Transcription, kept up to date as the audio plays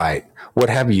What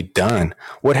have you done?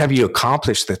 What have you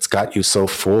accomplished that's got you so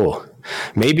full?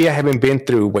 Maybe I haven't been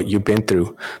through what you've been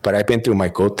through, but I've been through my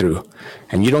go through.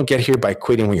 And you don't get here by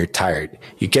quitting when you're tired.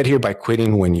 You get here by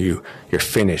quitting when you're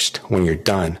finished, when you're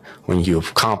done, when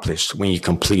you've accomplished, when you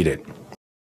complete it.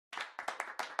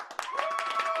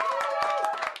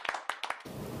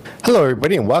 Hello,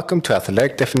 everybody, and welcome to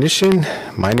Athletic Definition.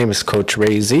 My name is Coach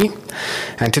Ray Z,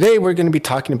 and today we're going to be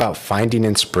talking about finding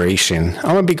inspiration.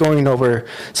 I'm going to be going over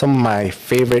some of my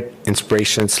favorite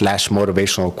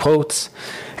inspiration/motivational quotes.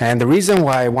 And the reason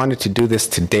why I wanted to do this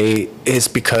today is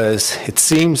because it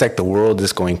seems like the world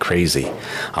is going crazy.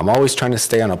 I'm always trying to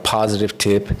stay on a positive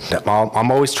tip.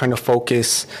 I'm always trying to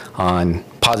focus on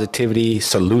positivity,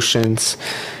 solutions,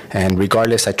 and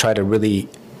regardless, I try to really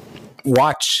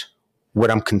watch what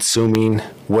I'm consuming,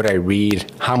 what I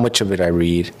read, how much of it I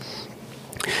read.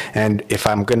 And if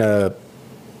I'm going to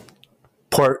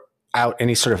pour out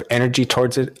any sort of energy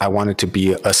towards it, I want it to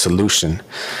be a solution.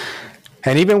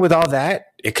 And even with all that,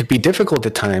 it could be difficult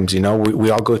at times. You know, we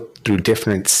all go through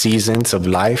different seasons of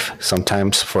life.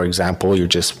 Sometimes, for example, you're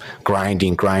just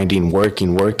grinding,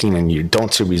 working, and you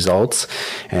don't see results.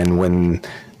 And when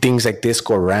things like this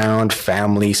go around,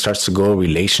 family starts to go,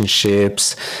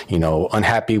 relationships,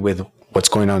 unhappy with what's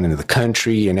going on in the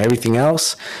country and everything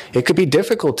else, it could be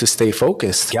difficult to stay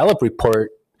focused. Gallup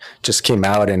report just came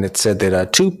out and it said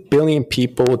that 2 billion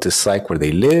people dislike where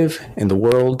they live in the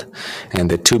world,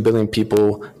 and that 2 billion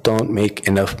people don't make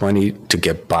enough money to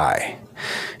get by.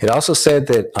 It also said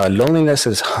that loneliness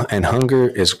and hunger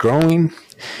is growing,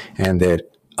 and that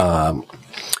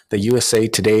the USA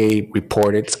Today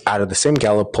reported out of the same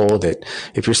Gallup poll that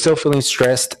if you're still feeling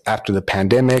stressed after the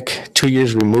pandemic, 2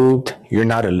 years removed, you're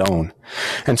not alone.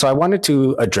 And so I wanted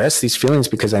to address these feelings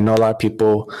because I know a lot of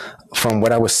people, from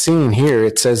what I was seeing here,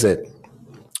 it says that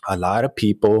a lot of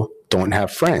people don't have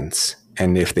friends.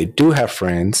 And if they do have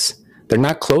friends, they're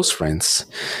not close friends.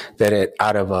 That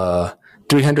out of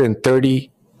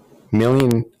 330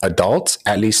 million adults,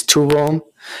 at least 2 of them,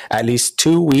 at least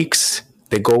 2 weeks,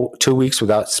 they go 2 weeks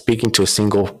without speaking to a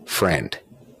single friend.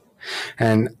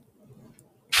 And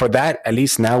for that, at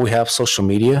least now we have social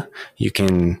media. You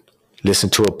can listen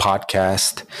to a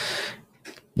podcast,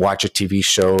 watch a TV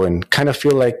show, and kind of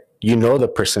feel like you know the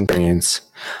person's experience.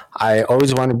 I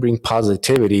always want to bring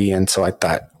positivity, and so I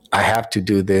thought I have to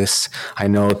do this. I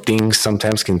know things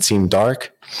sometimes can seem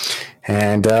dark.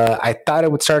 And I thought I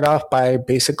would start off by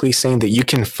basically saying that you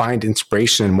can find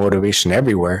inspiration and motivation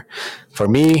everywhere. For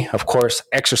me, of course,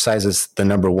 exercise is the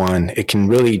number one. It can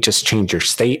really just change your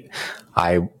state.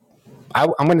 I'm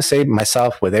going to say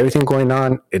myself, with everything going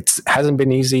on, it hasn't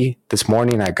been easy. This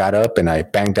morning I got up and I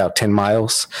banged out 10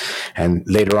 miles. And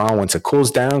later on, once it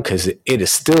cools down, because it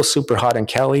is still super hot in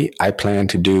Cali, I plan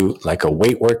to do like a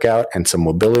weight workout and some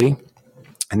mobility.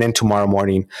 And then tomorrow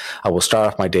morning, I will start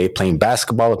off my day playing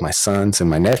basketball with my sons and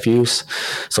my nephews.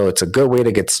 So it's a good way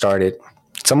to get started.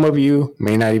 Some of you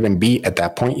may not even be at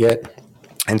that point yet.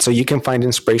 And so you can find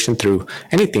inspiration through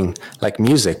anything like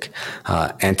music.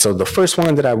 And so the first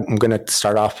one that I'm going to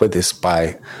start off with is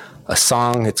by a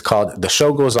song. It's called The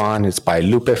Show Goes On. It's by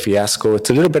Lupe Fiasco. It's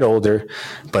a little bit older,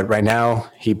 but right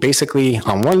now he basically,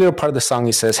 on one little part of the song,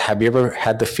 he says, have you ever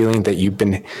had the feeling that you've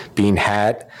been being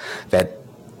had, that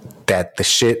the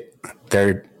shit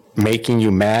they're making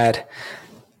you mad,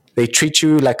 they treat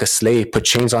you like a slave, put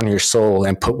chains on your soul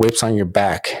and put whips on your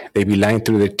back. They be lying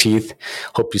through their teeth,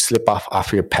 hope you slip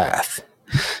off your path.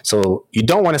 So you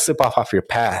don't want to slip off your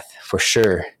path for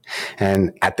sure.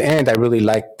 And at the end, I really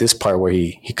like this part where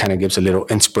he kind of gives a little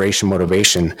inspiration,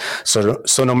 motivation. So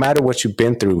no matter what you've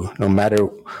been through, no matter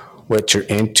what you're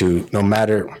into, no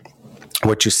matter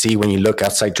what you see when you look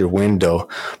outside your window,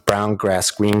 brown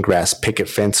grass, green grass, picket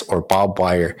fence, or barbed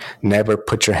wire, never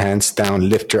put your hands down,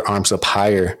 lift your arms up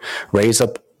higher, raise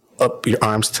up your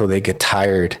arms till they get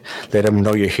tired. Let them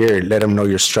know you're here. Let them know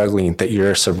you're struggling, that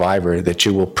you're a survivor, that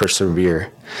you will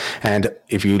persevere. And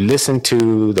if you listen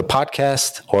to the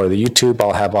podcast or the YouTube,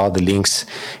 I'll have all the links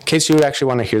in case you actually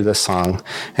want to hear the song.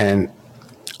 And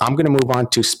I'm going to move on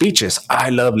to speeches. I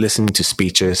love listening to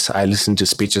speeches. I listen to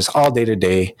speeches all day to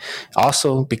day.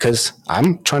 Also, because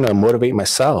I'm trying to motivate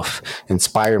myself,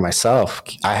 inspire myself.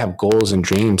 I have goals and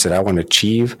dreams that I want to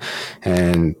achieve.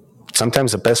 And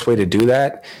sometimes the best way to do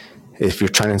that, if you're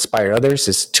trying to inspire others,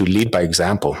 is to lead by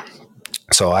example.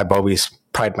 So I've always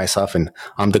pride myself in,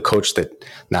 I'm the coach that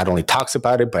not only talks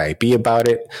about it, but I be about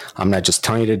it. I'm not just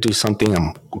telling you to do something.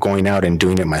 I'm going out and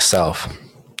doing it myself.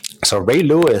 So Ray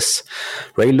Lewis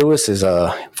is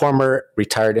a former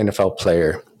retired NFL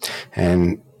player,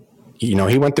 and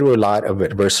he went through a lot of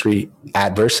adversity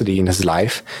in his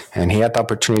life, and he had the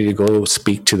opportunity to go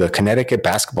speak to the Connecticut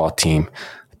basketball team,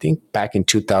 I think back in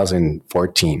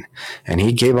 2014. And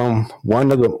he gave them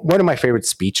one of my favorite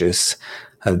speeches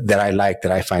that I like,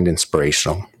 that I find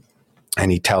inspirational.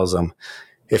 And he tells them,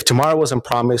 if tomorrow wasn't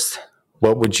promised,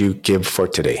 what would you give for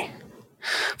today?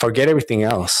 Forget everything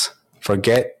else.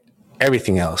 Forget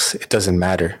everything else. It doesn't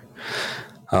matter.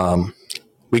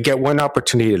 We get one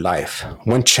opportunity in life,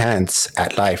 one chance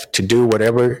at life to do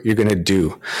whatever you're going to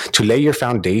do, to lay your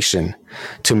foundation,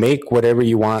 to make whatever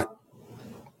you want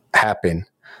happen.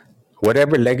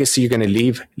 Whatever legacy you're going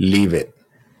to leave it.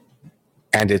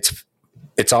 And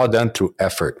it's all done through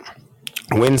effort.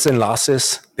 Wins and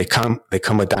losses, they come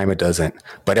a dime a dozen.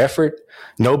 But effort,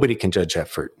 nobody can judge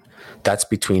effort. That's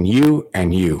between you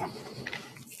and you.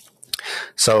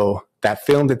 So that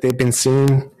film that they've been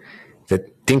seeing,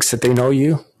 that thinks that they know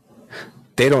you,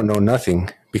 they don't know nothing,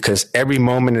 because every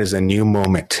moment is a new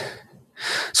moment.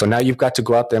 So now you've got to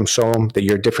go out there and show them that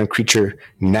you're a different creature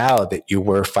now that you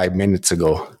were 5 minutes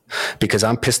ago, because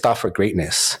I'm pissed off for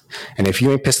greatness. And if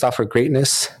you ain't pissed off for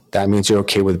greatness, that means you're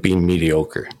okay with being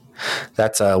mediocre.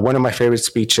 That's one of my favorite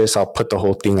speeches. I'll put the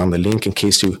whole thing on the link in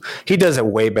case he does it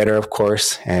way better, of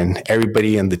course, and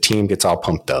everybody in the team gets all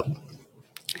pumped up.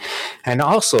 And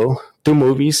also through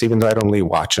movies, even though I don't really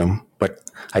watch them, but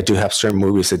I do have certain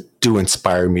movies that do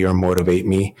inspire me or motivate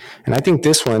me. And I think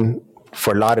this one,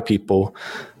 for a lot of people,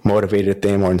 motivated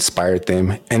them or inspired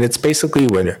them. And it's basically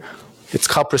it's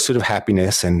called Pursuit of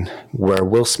Happiness, and where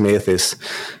Will Smith is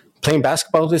playing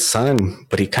basketball with his son,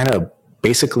 but he kind of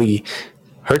basically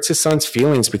hurts his son's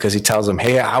feelings because he tells him,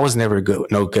 hey, I was never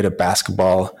no good at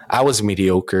basketball. I was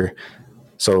mediocre.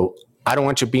 So I don't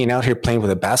want you being out here playing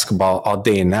with a basketball all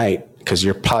day and night, because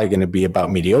you're probably going to be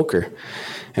about mediocre.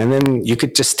 And then you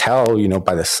could just tell,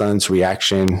 by the son's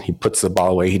reaction, he puts the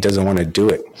ball away. He doesn't want to do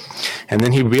it. And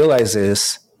then he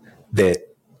realizes that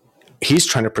he's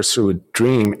trying to pursue a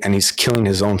dream and he's killing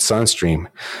his own son's dream.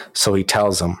 So he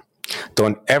tells him,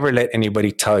 don't ever let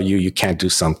anybody tell you can't do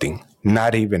something.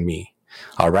 Not even me.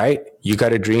 All right? You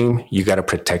got a dream. You got to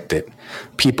protect it.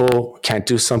 People can't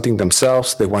do something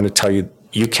themselves. They want to tell you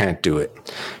you can't do it.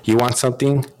 You want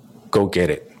something? Go get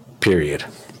it. Period.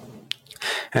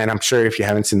 And I'm sure if you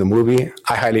haven't seen the movie,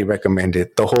 I highly recommend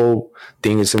it. The whole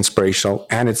thing is inspirational,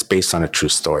 and it's based on a true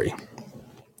story.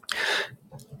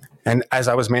 And as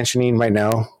I was mentioning right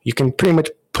now, you can pretty much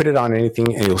put it on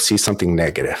anything and you'll see something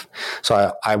negative.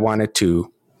 So I wanted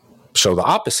to show the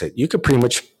opposite. You could pretty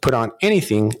much put on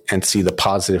anything and see the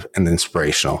positive and the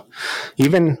inspirational.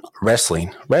 Even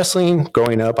wrestling. Wrestling,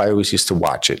 growing up, I always used to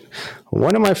watch it.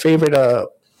 One of my favorite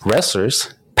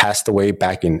wrestlers passed away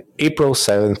back in April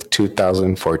 7th,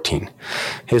 2014.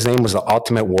 His name was the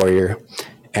Ultimate Warrior,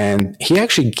 and he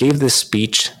actually gave this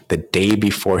speech the day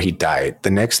before he died. The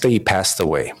next day he passed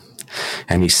away,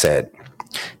 and he said,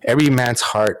 every man's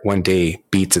heart one day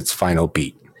beats its final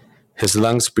beat. His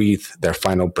lungs breathe their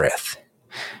final breath.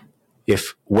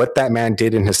 If what that man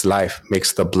did in his life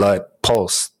makes the blood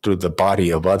pulse through the body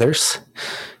of others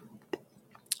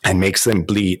and makes them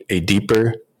bleed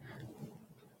deeper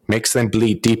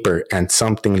and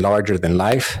something larger than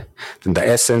life, then the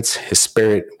essence, his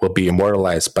spirit, will be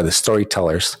immortalized by the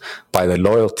storytellers, by the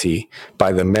loyalty,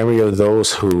 by the memory of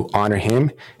those who honor him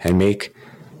and make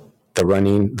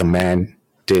the man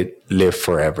did live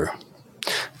forever.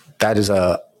 That is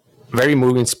a very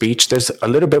moving speech. There's a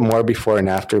little bit more before and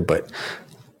after, but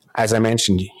as I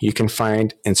mentioned, you can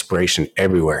find inspiration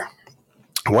everywhere.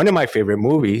 One of my favorite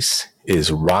movies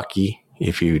is Rocky.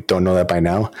 If you don't know that by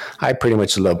now, I pretty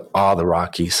much love all the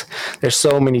Rockies. There's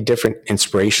so many different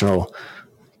inspirational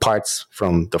parts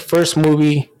from the first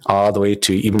movie all the way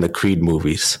to even the Creed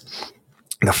movies.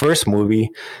 The first movie,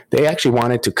 they actually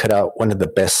wanted to cut out one of the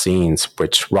best scenes,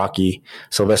 which Rocky,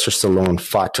 Sylvester Stallone,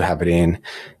 fought to have it in.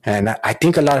 And I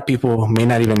think a lot of people may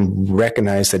not even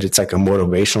recognize that it's like a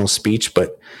motivational speech,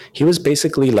 but he was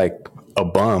basically like a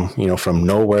bum, from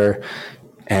nowhere,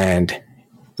 and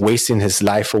wasting his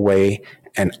life away.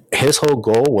 And his whole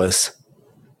goal was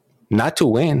not to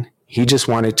win. He just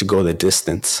wanted to go the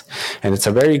distance. And it's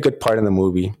a very good part of the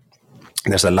movie.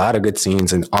 There's a lot of good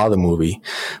scenes in all the movie,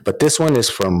 but this one is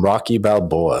from Rocky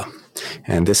Balboa.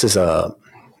 And this is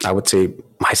I would say,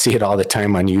 I see it all the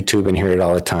time on YouTube and hear it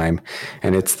all the time.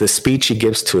 And it's the speech he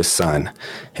gives to his son.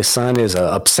 His son is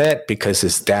upset because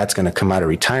his dad's going to come out of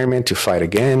retirement to fight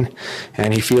again.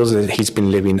 And he feels that he's been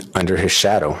living under his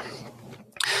shadow.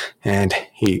 And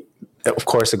of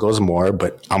course, it goes more,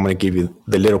 but I'm going to give you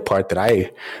the little part that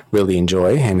I really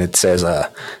enjoy. And it says,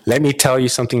 let me tell you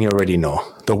something you already know.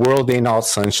 The world ain't all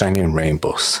sunshine and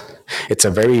rainbows. It's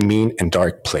a very mean and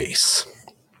dark place.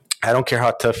 I don't care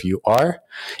how tough you are,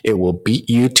 it will beat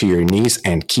you to your knees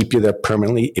and keep you there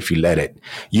permanently if you let it.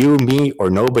 You, me, or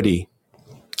nobody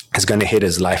is going to hit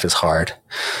as life is hard.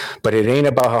 But it ain't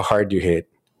about how hard you hit.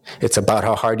 It's about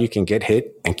how hard you can get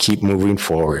hit and keep moving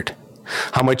forward.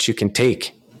 How much you can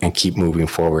take and keep moving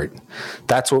forward.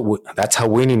 That's how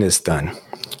winning is done.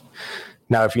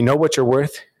 Now, if you know what you're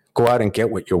worth, go out and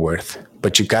get what you're worth.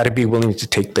 But you got to be willing to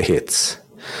take the hits.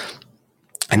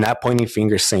 And not pointing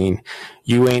fingers saying,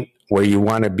 you ain't where you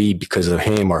want to be because of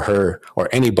him or her or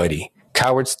anybody.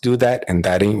 Cowards do that, and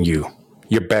that ain't you.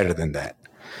 You're better than that.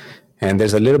 And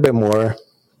there's a little bit more.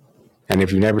 And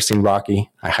if you've never seen Rocky,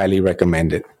 I highly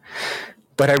recommend it.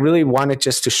 But I really wanted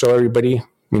just to show everybody,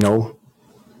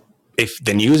 if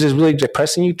the news is really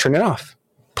depressing you, turn it off.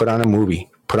 Put on a movie.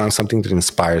 Put on something that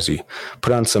inspires you.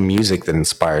 Put on some music that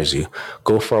inspires you.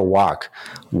 Go for a walk.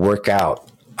 Work out.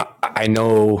 I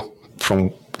know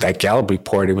from that Gallup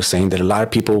report, it was saying that a lot of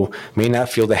people may not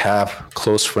feel they have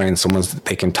close friends, someone that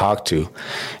they can talk to.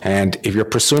 And if you're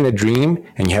pursuing a dream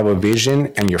and you have a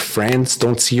vision and your friends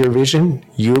don't see your vision,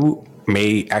 you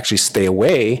may actually stay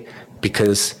away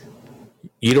because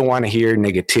you don't want to hear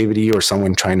negativity or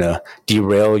someone trying to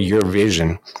derail your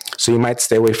vision. So you might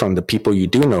stay away from the people you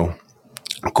do know.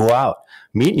 Go out,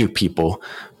 meet new people,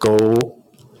 go.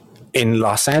 In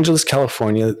Los Angeles,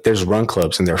 California, there's run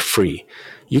clubs and they're free.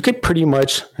 You could pretty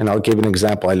much, and I'll give an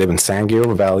example. I live in San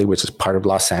Gabriel Valley, which is part of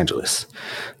Los Angeles.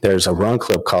 There's a run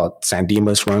club called San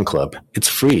Dimas Run Club. It's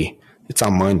free. It's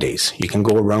on Mondays. You can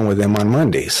go run with them on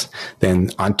Mondays.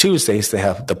 Then on Tuesdays, they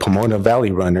have the Pomona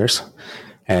Valley Runners.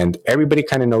 And everybody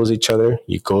kind of knows each other.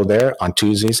 You go there. On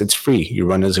Tuesdays, it's free. You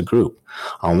run as a group.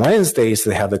 On Wednesdays,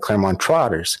 they have the Claremont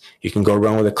Trotters. You can go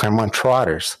run with the Claremont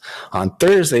Trotters. On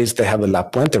Thursdays, they have the La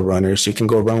Puente Runners. You can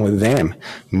go run with them.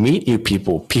 Meet new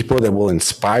people, people that will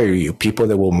inspire you, people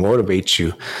that will motivate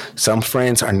you. Some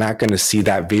friends are not going to see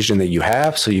that vision that you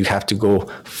have, so you have to go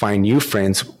find new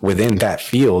friends within that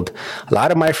field. A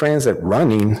lot of my friends that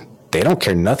running, they don't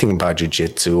care nothing about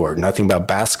jiu-jitsu or nothing about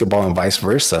basketball and vice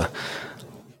versa.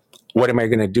 What am I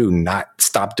going to do? Not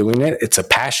stop doing it? It's a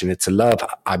passion. It's a love.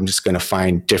 I'm just going to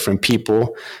find different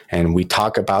people and we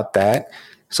talk about that.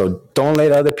 So don't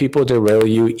let other people derail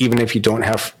you. Even if you don't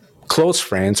have close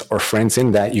friends or friends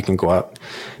in that, you can go out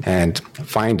and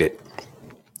find it.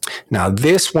 Now,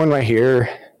 this one right here,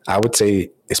 I would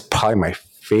say is probably my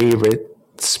favorite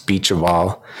speech of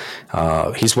all.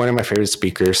 He's one of my favorite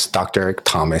speakers, Dr. Eric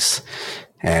Thomas.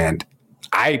 And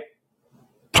I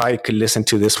probably could listen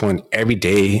to this one every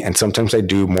day, and sometimes I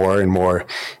do more and more.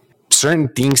 Certain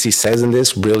things he says in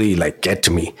this really get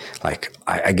to me.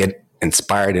 I get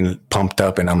inspired and pumped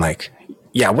up, and I'm like,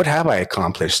 yeah, what have I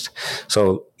accomplished?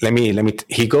 So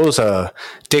he goes,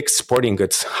 Dick's Sporting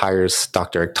Goods hires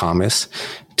Dr. Eric Thomas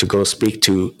to go speak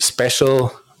to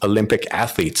Special Olympic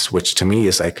athletes, which to me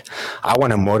is I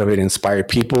want to motivate and inspire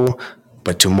people,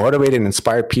 but to motivate and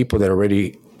inspire people that are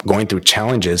already going through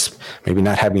challenges, maybe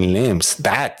not having limbs,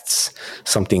 that's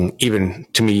something even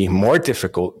to me more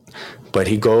difficult. But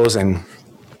he goes and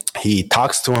he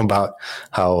talks to him about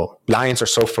how lions are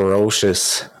so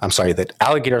ferocious. That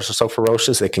alligators are so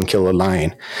ferocious they can kill a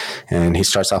lion. And he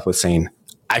starts off with saying,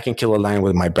 I can kill a lion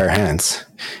with my bare hands.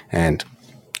 And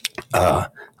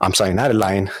not a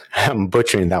lion. I'm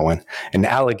butchering that one. An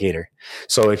alligator.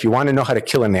 So if you want to know how to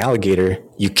kill an alligator,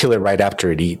 you kill it right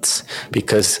after it eats,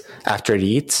 because after it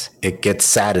eats, it gets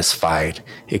satisfied.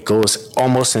 It goes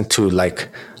almost into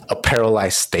a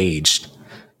paralyzed stage.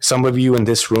 Some of you in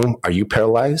this room, are you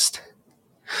paralyzed?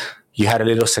 You had a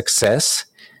little success.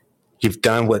 You've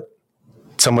done what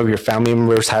some of your family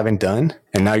members haven't done,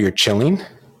 and now you're chilling.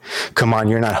 Come on,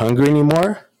 you're not hungry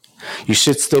anymore. You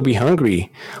should still be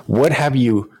hungry. What have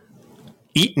you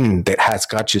eaten that has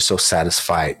got you so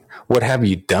satisfied? What have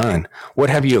you done? What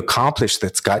have you accomplished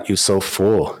that's got you so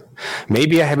full?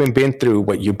 Maybe I haven't been through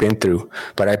what you've been through,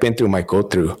 but I've been through my go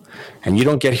through. And you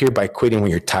don't get here by quitting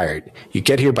when you're tired. You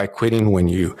get here by quitting when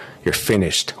you're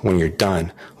finished, when you're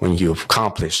done, when you've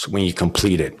accomplished, when you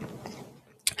complete it.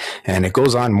 And it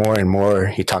goes on more and more.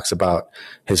 He talks about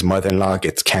his mother-in-law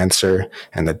gets cancer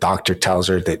and the doctor tells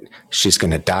her that she's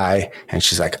going to die. And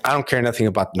she's like, I don't care nothing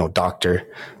about no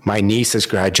doctor. My niece is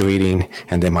graduating,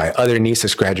 and then my other niece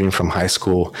is graduating from high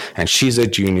school, and she's a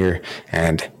junior.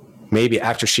 And maybe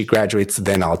after she graduates,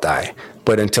 then I'll die.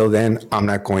 But until then, I'm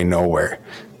not going nowhere.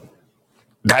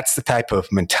 That's the type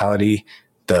of mentality,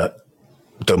 the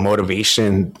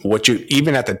motivation, what you,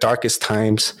 even at the darkest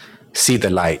times, see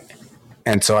the light.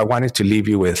 And so I wanted to leave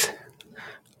you with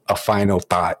a final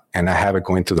thought, and I have it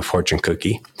going through the fortune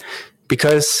cookie,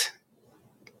 because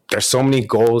there's so many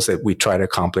goals that we try to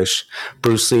accomplish.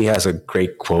 Bruce Lee has a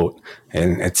great quote,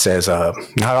 and it says,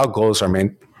 not all goals are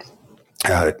meant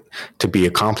to be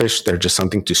accomplished. They're just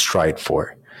something to strive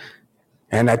for.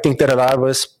 And I think that a lot of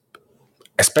us,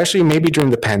 especially maybe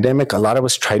during the pandemic, a lot of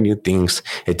us tried new things.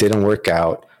 It didn't work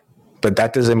out, but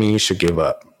that doesn't mean you should give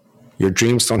up. Your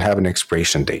dreams don't have an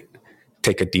expiration date.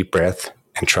 Take a deep breath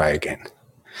and try again.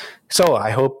 So I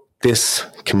hope this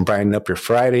can brighten up your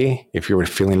Friday if you were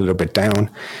feeling a little bit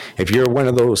down. If you're one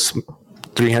of those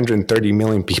 330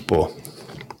 million people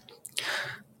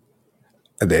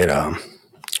that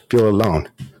feel alone,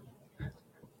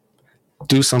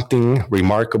 do something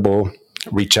remarkable.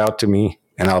 Reach out to me,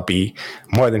 and I'll be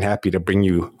more than happy to bring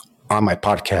you on my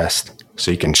podcast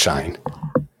so you can shine.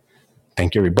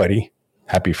 Thank you, everybody.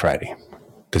 Happy Friday.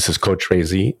 This is Coach Ray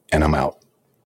Z, and I'm out.